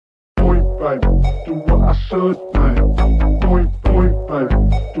baby, do what I should, man. Point, baby,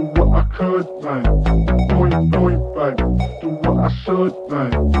 do what I could, man. Point, baby, do what I should,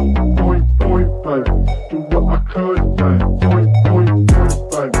 man. Point, baby, do what I could, man. Point,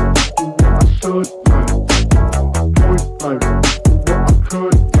 baby, do what I should, man. Point, baby, do what I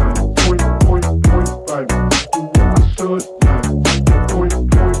could, man. Point, baby, do what I should, man. Point,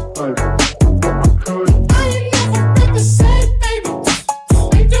 baby, do what I could. I ain't never represent, baby.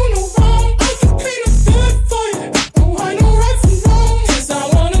 Ain't do no wrong. I can clean up good for you. Don't want no right from wrong. 'Cause I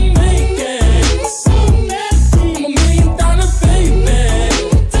wanna make it. So nasty. I'm $1 million baby.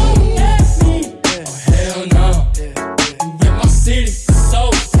 Don't let me. Oh hell no. You rip my city so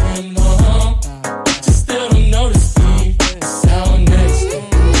damn long. Just still don't notice me. Sound next.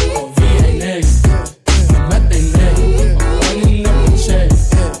 Oh VA next. I'm at they neck. I'm running up the check.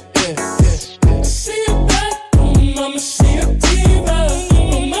 See you back, mama, she a diva.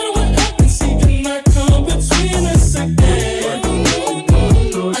 No matter what happens, she cannot come between us again.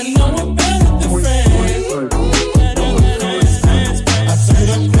 I know we're better than friends. I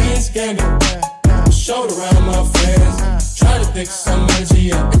turned up Queen's Gambit, showed around my friends. Try to pick some energy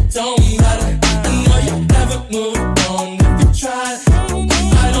up, it don't matter. I know you haven't moved on if you tried.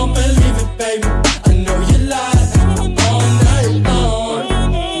 I don't believe it, baby. I know you lied all night long.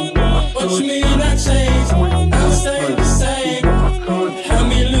 What you mean I changed? I'll stay the same. Had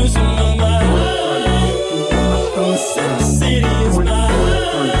me losing my mind. Said the city is mine.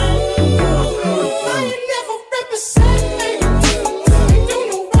 I ain't never represent, baby. Ain't do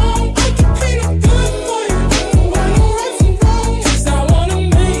no wrong. I can clean up good for you. Don't want no right from wrong. 'Cause I wanna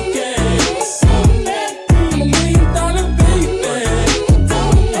make it. So nasty. I'm $1 million baby.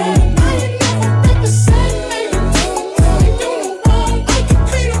 Don't let me. I ain't never represent, baby. Ain't do no wrong. I can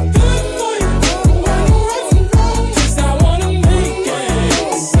clean up good for you. Don't want no right from wrong. 'Cause I wanna make it.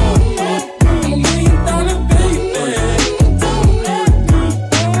 So nasty. I'm $1 million baby. Don't let me.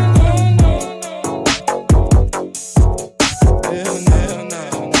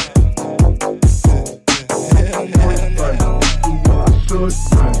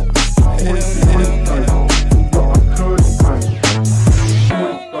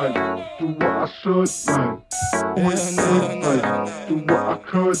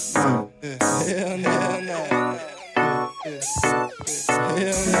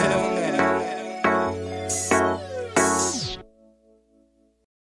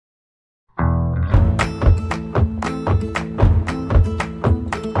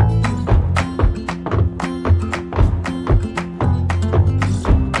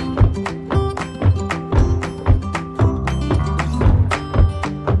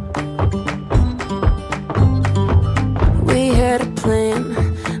 We had a plan,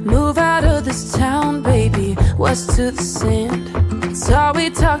 move out of this town, baby, west to the sand. It's all we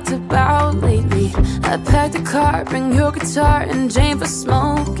talked about lately. I packed a car, bring your guitar and Jane for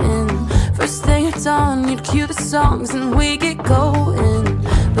smoking. First thing at dawn, you'd cue the songs and we get going.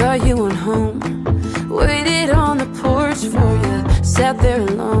 But you went home, waited on the porch for you, sat there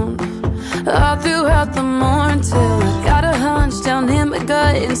alone all throughout the morn till I got a hunch down in my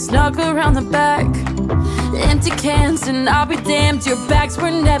gut and snuck around the back. Empty cans and I'll be damned, your bags were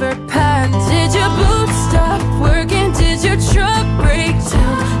never packed. Did your boots stop working? Did your truck break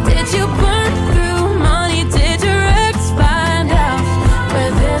down? Did you burn through money? Did your ex find out?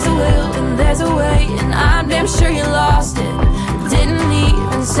 Where there's a will and there's a way, and I'm damn sure you lost it. Didn't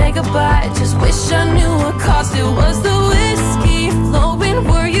even say goodbye, just wish I knew what caused it. Was the whiskey flowing?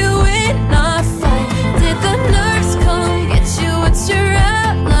 Were you in a fight? Did the nurse come get you? What's your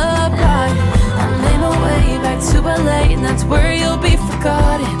alibi? I made my way back to LA, and that's where you'll be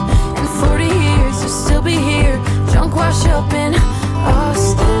forgotten. In 40 years, you'll still be here, drunk, wash up in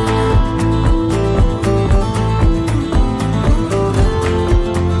Austin.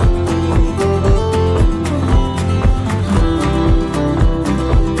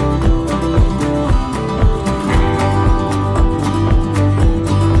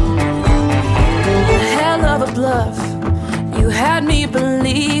 Hell of a bluff, you had me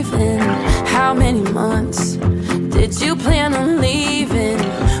believing. How many months did you plan on leaving?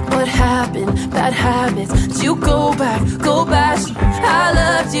 What happened? Bad habits. Did you go back? I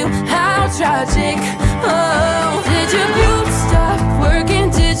loved you. How tragic. Oh, did your boots stop working?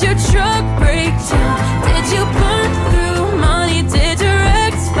 Did your truck break down? Did you burn through money? Did your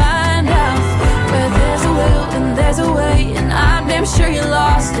ex find out? Where there's a will and there's a way, and I'm damn sure you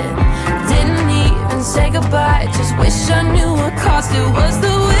lost it. Didn't even say goodbye, just wish I knew what caused it. Was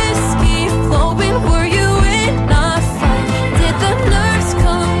the whiskey flowing? Were you in a fight? Did the nurse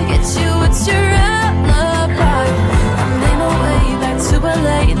come get you? What's your alibi? I made my way back to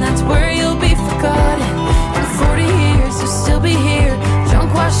LA, and that's where you'll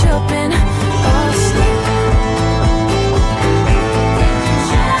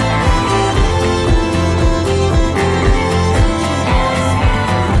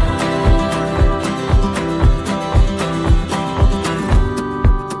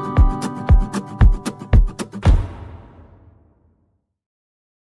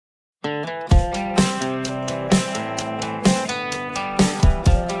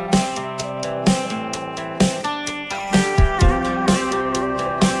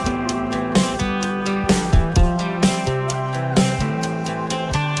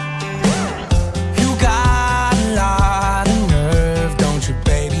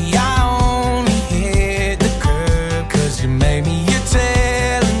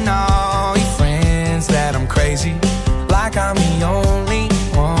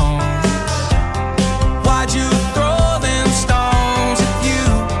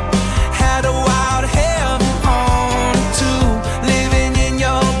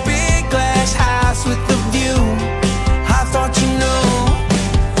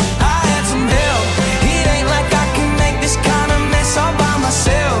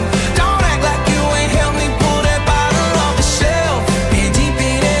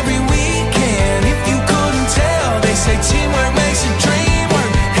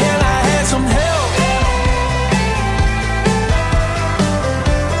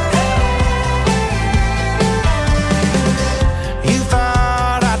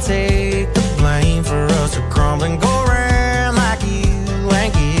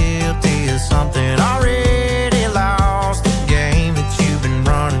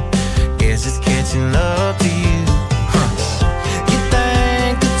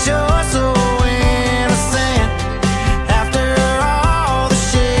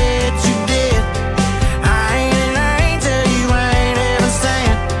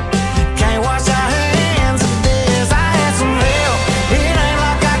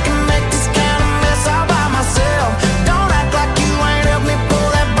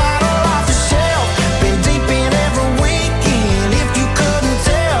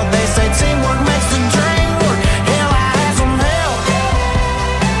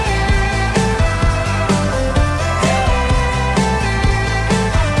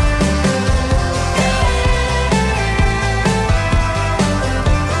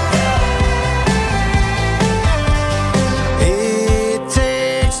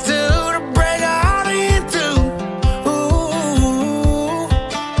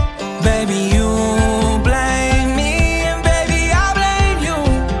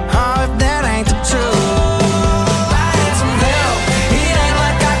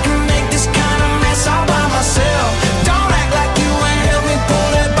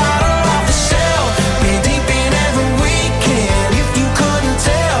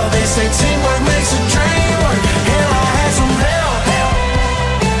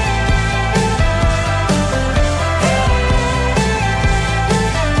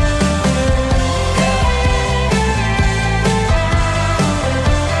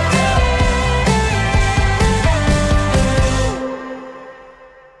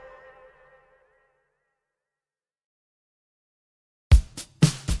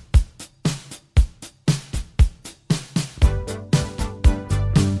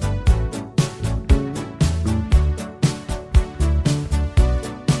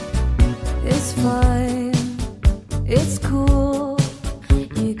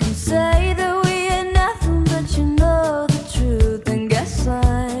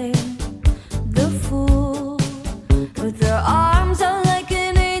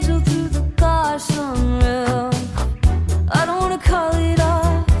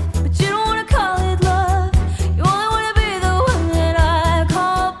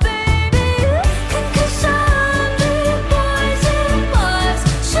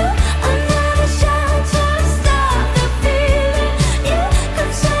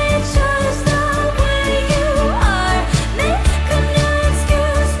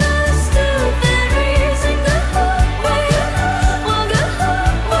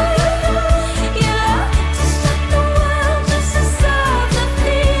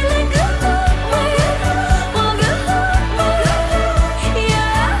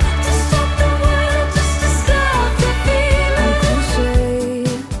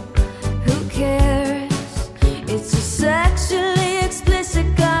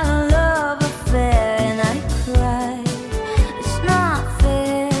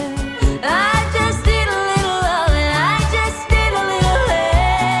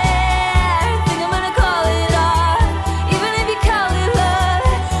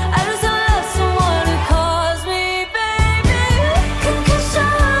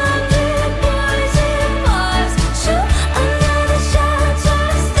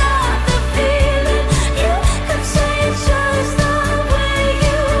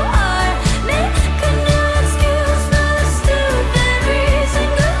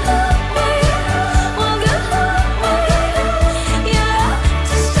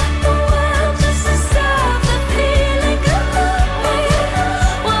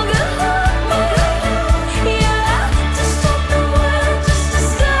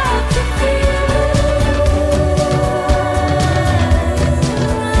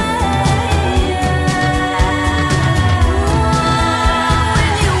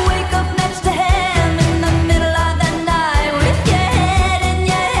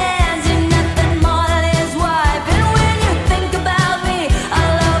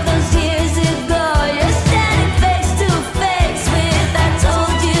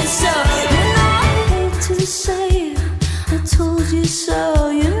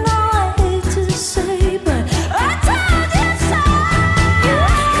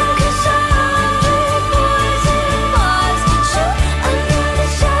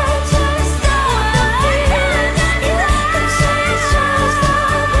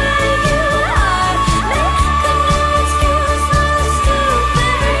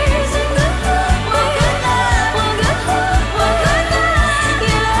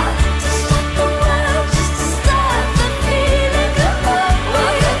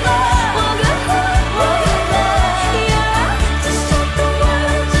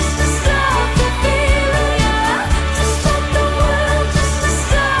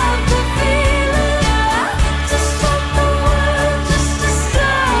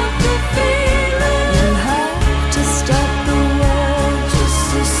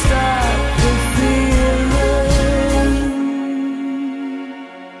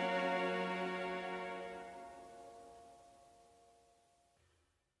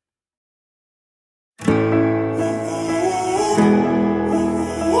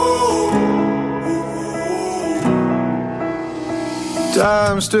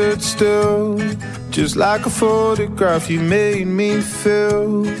time stood still, just like a photograph. You made me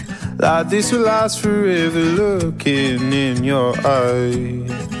feel like this will last forever. Looking in your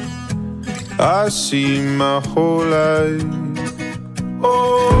eyes, I see my whole life. Oh,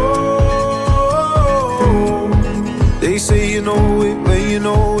 they say you know it, but you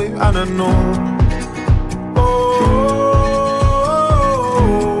know it, and I know. Oh,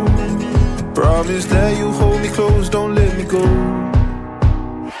 promise that you hold me close, don't let me go.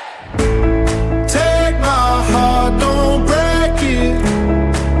 Take my heart, don't break it.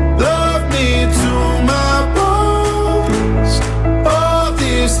 Love me to my bones. All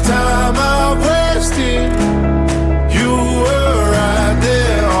this time I wasted, you were right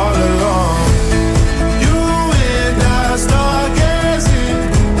there all along. You and I start gazing,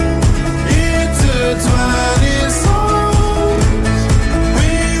 intertwining souls.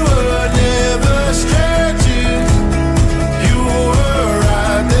 We were never strangers. You were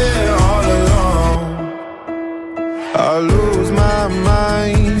right there all along. I lose my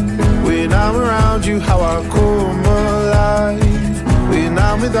mind when I'm around you, how I come alive. When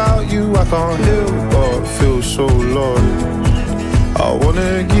I'm without you, I can't help but feel so lost. I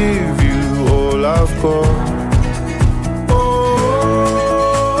wanna give you all I've got. Oh,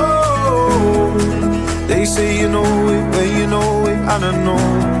 they say you know it, but you know it, and I know.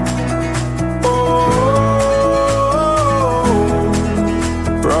 Oh,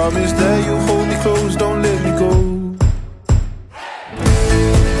 promise that you hold me close, don't let me go.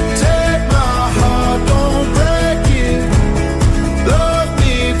 Take my heart, don't break it. Love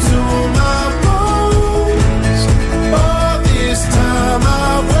me to my bones. All this time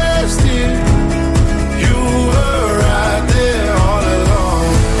I wasted, you were right there all along.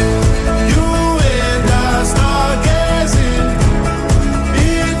 You and I start gazing,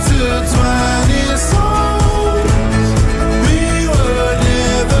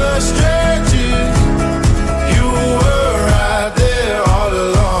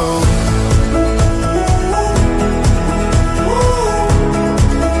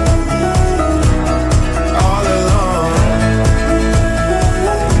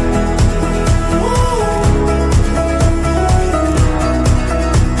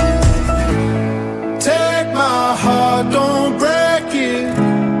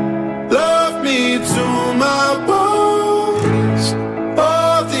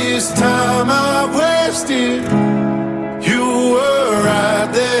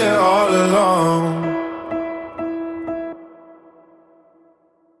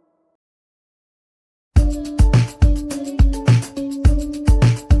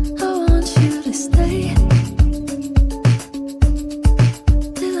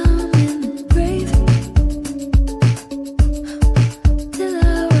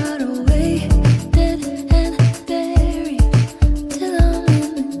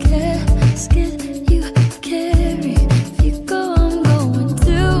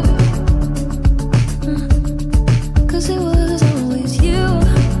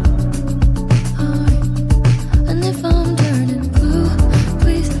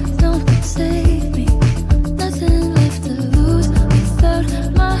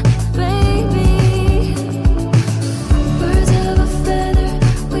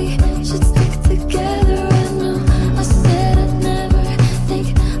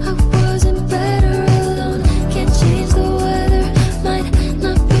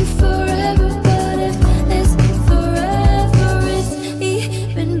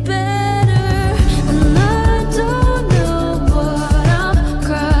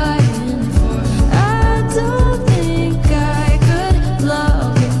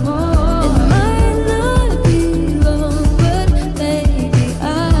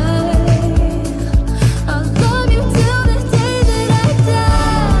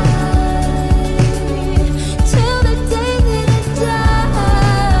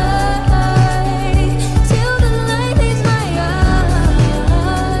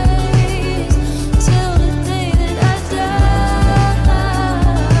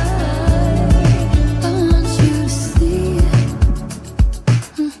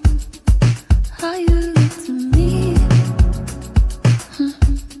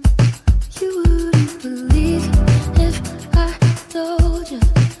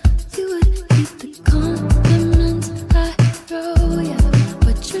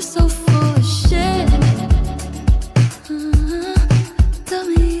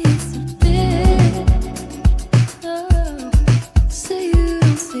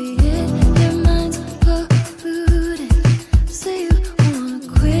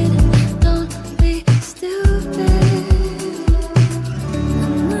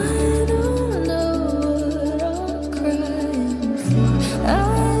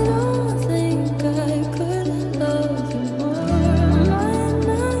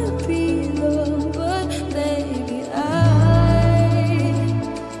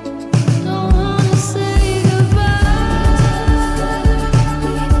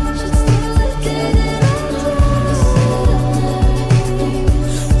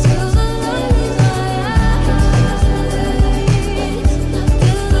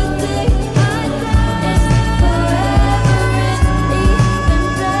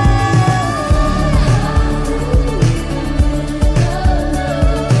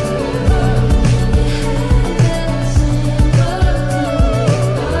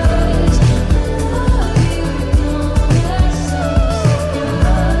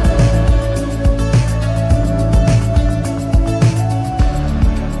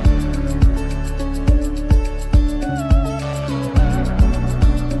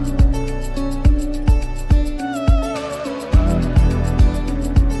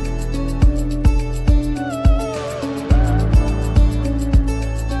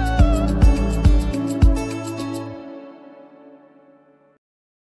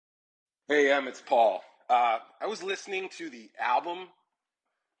 Hey, it's Paul. I was listening to the album.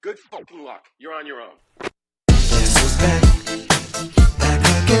 Good fucking luck. You're on your own. Guess who's back?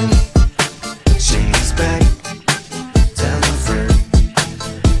 Back again. She's back. Tell a friend.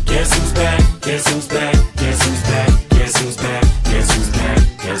 Guess who's back? Guess who's back? Guess who's back? Guess who's back? Guess who's back?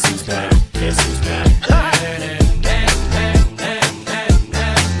 Guess who's back? Guess who's back?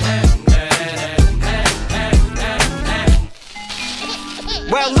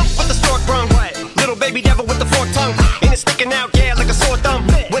 Well, look what the stork brung. Little baby devil with the forked tongue. And it's sticking out, yeah, like a sore thumb.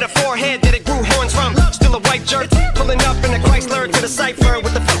 With a forehead that it grew horns from. Still a white jerk, pulling up in a Chrysler to the cipher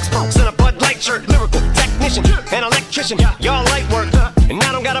with the folks pokes and a Bud Light shirt. Lyrical technician, an electrician, y'all light work. And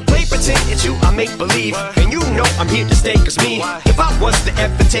I don't gotta play pretend, it's you I make believe. And you know I'm here to stay, cause me, if I was to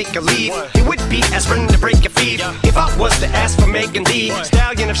ever take a leave, it would be aspirin to break your feet. If I was to ask for Megan Thee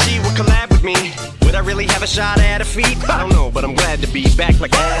Stallion, if she would collab with me, would I really have a shot at her feet? I don't know, but I'm glad to be back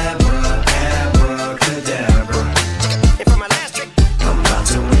like Abracadabra. And for my last trick, I'm about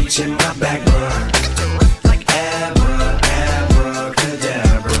to reach in my back, bruh. like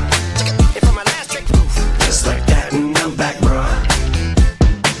Abracadabra. And for my last trick, Just like that, and I'm back, bruh.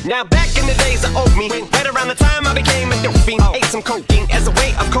 now back in the days of old me, right around the time I became a dope fiend, ate some cocaine as a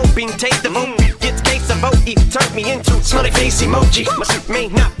way of coping. Taste of opiate, gets case of OE, turned me into smiley face emoji. My suit may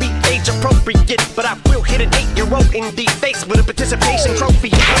not be age appropriate, but I will hit an 8-year-old in the face with a participation trophy.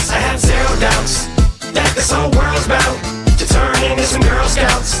 Yes, I have zero doubts that this whole world's bound to turn into some Girl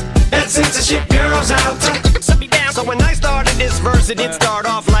Scouts. That censorship bureau's out. Set me down. So when I started this verse, it did start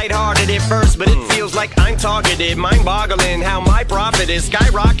off lighthearted at first, but it feels like I'm targeted. Mind-boggling how my profit is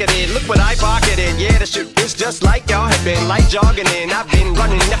skyrocketed. Look what I pocketed. Yeah, the shit is just like y'all have been, like jogging in. I've been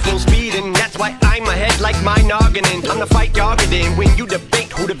running at full speed, and that's why I'm ahead like my noggin. I'm the fight y'all get in when you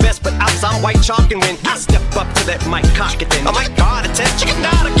debate who the best, but I'm white chalk, and when I step up to that mic, cock it then. Oh my God, attention, chicken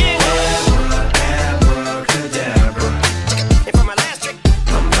out again. Abracadabra. And for my last trick,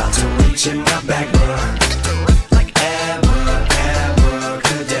 I'm about to reach in my back, bruh. like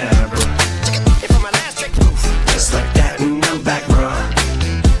Abracadabra. and for my last trick, Just like that, and I'm back,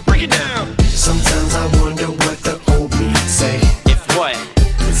 bruh. break it down. Sometimes I wonder what the old me'd say If what?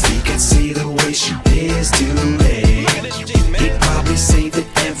 if he could see the way she is today. He'd probably say that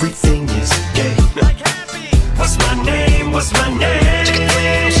everything is gay. What's my name? What's my name?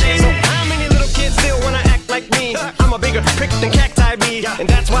 So how many little kids still wanna act like me? I'm a bigger prick than cacti bee, and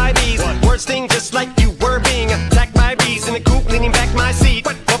that's why these words sting just like you were being attacked by bees in the coop, leaning back my seat.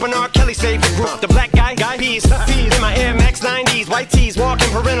 Open R. Kelly's favorite group, the black guy peas. In my Air Max 90s, white tees, walking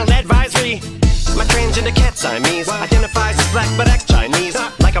parental advisory. My transgender cat Siamese identifies as black but acts Chinese.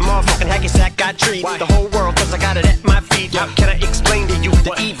 Like a motherfucking hacky sack, I treat the whole world cause I got it at my feet. How can I explain to you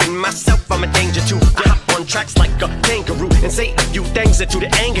that even myself I'm a danger to? I hop on tracks like a kangaroo and say a few things that do to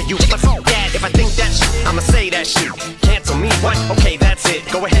anger you. But fuck that, if I think that shit, I'ma say that shit. Cancel me, what? Okay, that's it.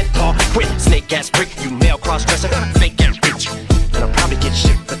 Go ahead, Paul, quit. Snake ass prick, you male cross-dresser, fake ass bitch. And I'll probably get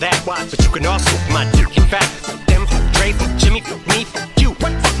shit for that, but you can also fuck my dick. In fact, fuck them, fuck Dre, fuck Jimmy, fuck me, fuck you.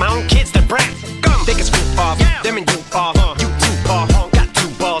 Fuck my own kids, that brat. They can screw off, them and you off. You too, Paul, got 2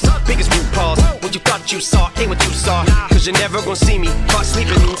 balls, big as RuPaul's. What you thought you saw ain't what you saw, cause you're never gonna see me caught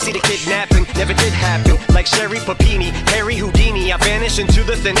sleeping. See the kidnapping, never did happen. Like Sherry Papini, Harry Houdini, I vanish into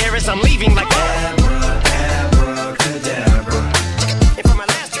the thin air as I'm leaving like Abracadabra. And for my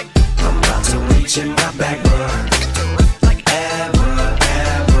last trick, I'm about to reach in my back, bruh. like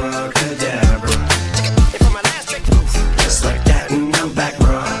Abracadabra. and for my last trick, Just like that, and I'm back,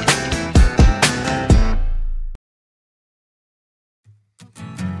 bruh.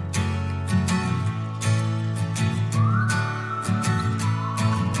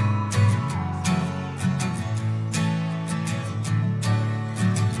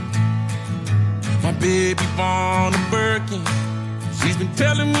 My baby born a Birkin. She's been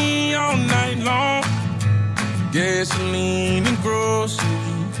telling me all night long. Gasoline and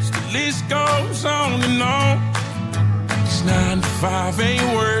groceries, the list goes on and on. This 9 to 5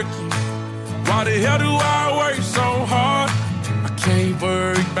 ain't working. Why the hell do I work so hard? I can't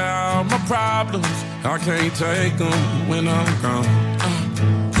worry about my problems. I can't take them when I'm gone.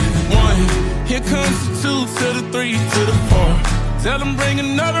 1, here comes the 2 to the 3 to the 4. Tell them bring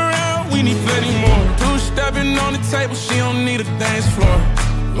another round, we need plenty more. 2 stepping on the table, she don't need a dance floor.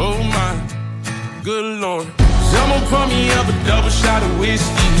 Oh my, good lord. Someone pour me up a double shot of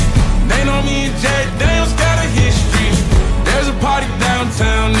whiskey. They know me and Jack Daniels got a history. There's a party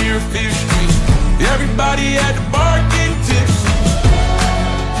downtown near 5th Street. Everybody at the bar getting tipsy.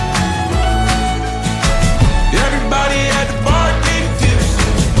 Everybody at the bar getting tipsy.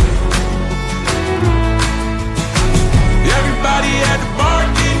 Everybody at the bar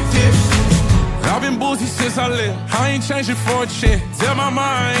getting tipsy. live. I ain't changing for a check. Tell my mom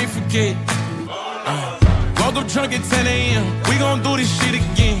I ain't forget. Woke up drunk at 10 a.m. We gon' do this shit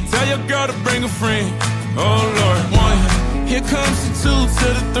again. Tell your girl to bring a friend. Oh Lord, 1. Here comes the 2 to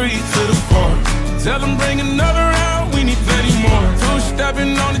the 3 to the 4. Tell them bring another round. We need plenty more. 2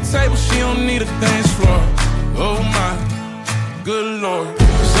 stepping on the table. She don't need a dance floor. Oh my, good Lord.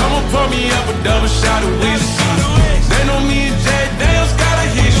 Someone pour me up a double shot of whiskey. They know me and Jay Dale's got a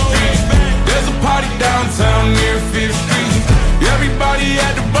history. There's a party downtown near 5th Street. Everybody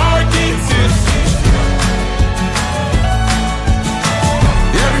at the bar get tipsy.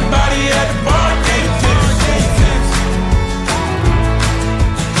 Everybody at the bar get tipsy.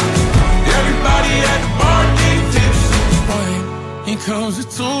 Everybody at the bar get tipsy. Here comes the 2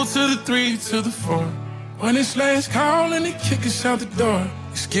 to the 3 to the 4. When it's last call and they kick us out the door.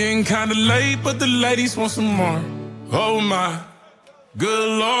 It's getting kinda late, but the ladies want some more. Oh my, good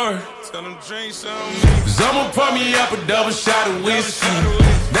Lord. Tell them drink some. Someone pour me up a double shot of whiskey.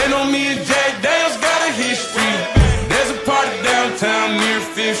 They know me and Jay Dale's got a history. There's a party downtown near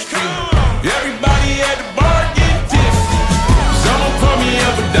 5th Street. Everybody at the bar get tipsy. Someone pour me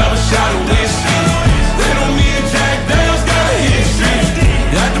up a double shot of whiskey. They know me and Jack Dale's got a history.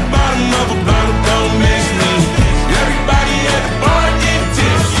 At the bottom of a bottle, don't miss me. Everybody at the bar get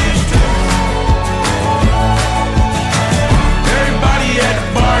tipsy. Everybody at the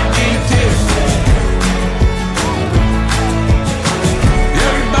bar get tipsy.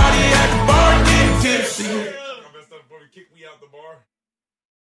 Everybody at the bar get tipsy. Kick me out the bar.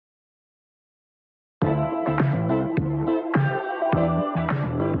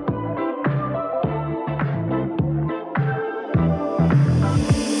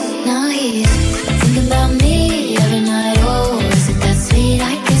 Now he's thinking about me every night. Oh, is it that sweet?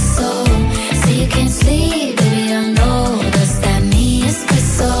 I guess so. Say you can't sleep, baby, I know. Does that mean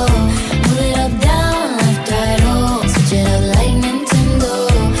espresso? Move it up, down, left, right, oh. Switch it up like Nintendo.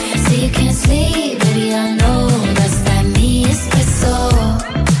 Say you can't sleep, baby, I know. Does that mean espresso?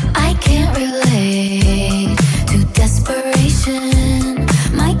 I can't relate to desperation.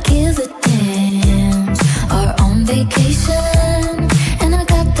 Might give a damn. Are on vacation.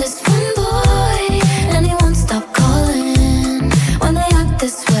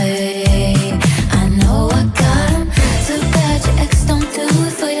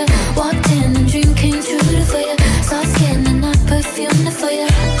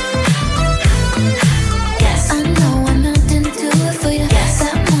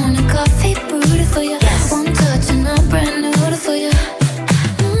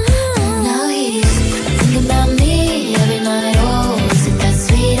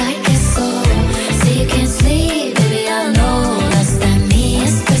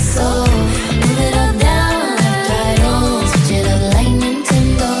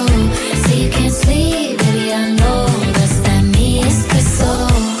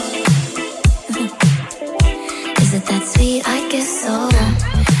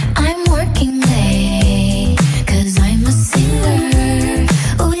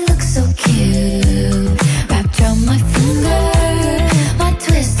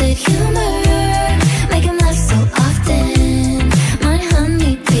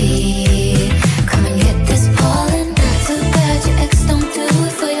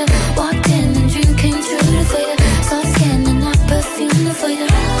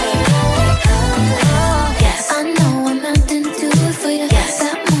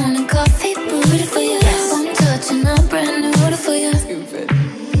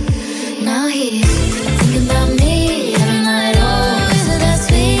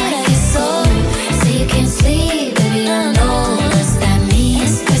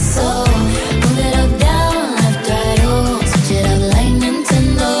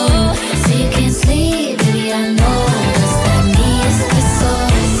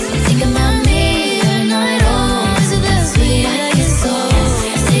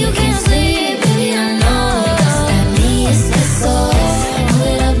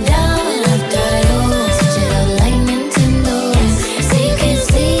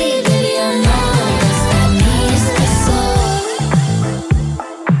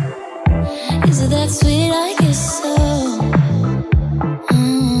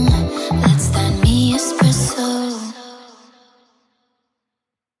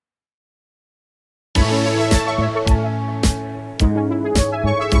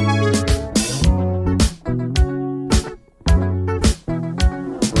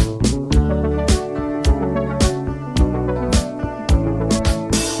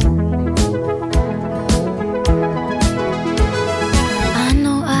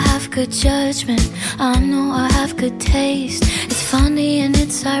 good judgment. I know I have good taste. It's funny and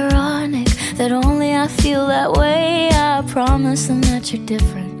it's ironic that only I feel that way. I promise them that you're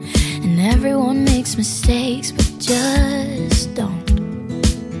different, and everyone makes mistakes, but just don't.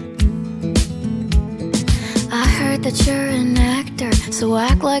 I heard that you're an actor, so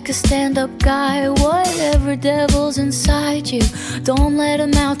act like a stand-up guy. Whatever devil's inside you, don't let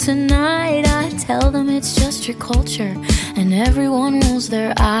him out tonight. I tell them it's just your culture, and everyone rolls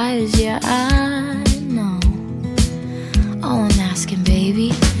their eyes. Yeah, I know. All I'm asking,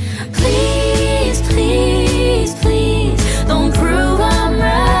 baby, please, please, please, don't prove I'm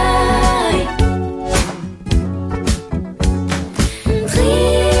right.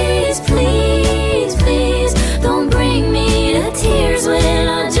 Please, please, please, don't bring me to tears when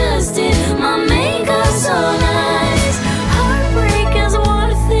I just did my makeup so nice. Heartbreak is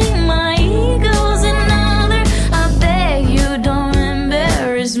one thing, my ego's another. I beg you don't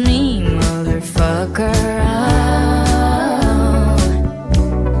embarrass me, motherfucker.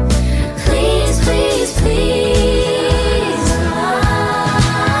 Please, please, please.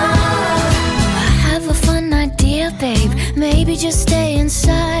 I have a fun idea, babe. Maybe just stay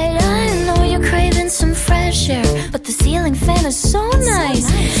inside. I know you're craving some fresh air, but the ceiling fan is so nice,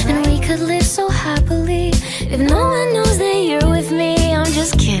 and we could live so happily if no one knows that you're with me. I'm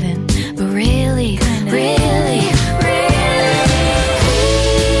just kidding, but really, really,